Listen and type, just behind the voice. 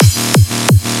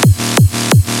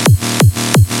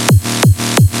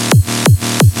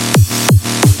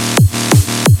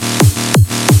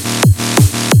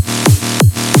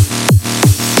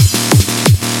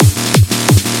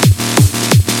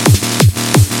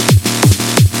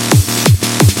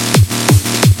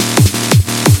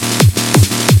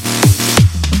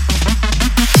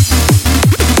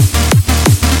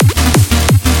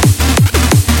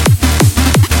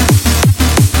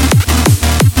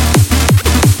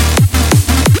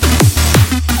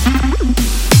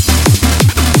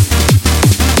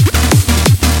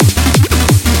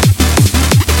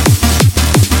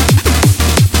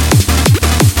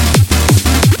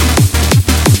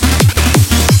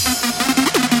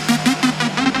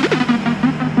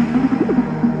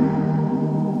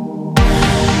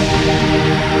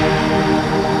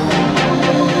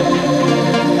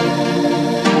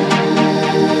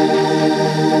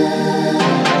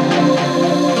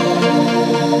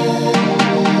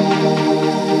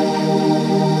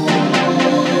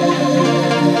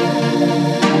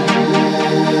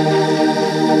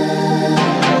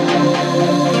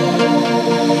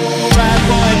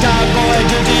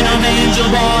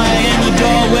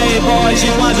boy, she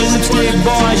was a lipstick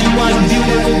boy, she was a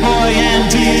beautiful boy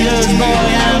and tears boy,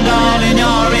 and all in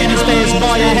your inner space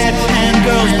boy, you had and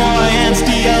girls boy and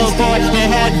steels boy, you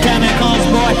had chemicals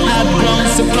boy, I've grown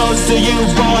so close to you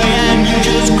boy, and you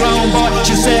just grown boy.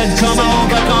 She said come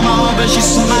on, but she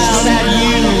smiled at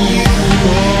you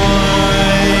boy.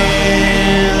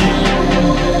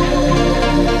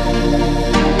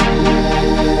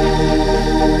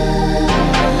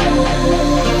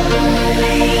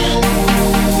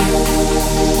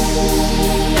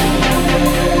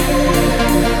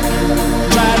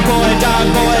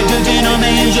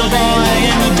 Angel boy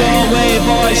in the doorway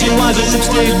boy, she was a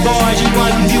lipstick boy, she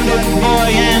was a beautiful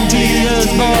boy and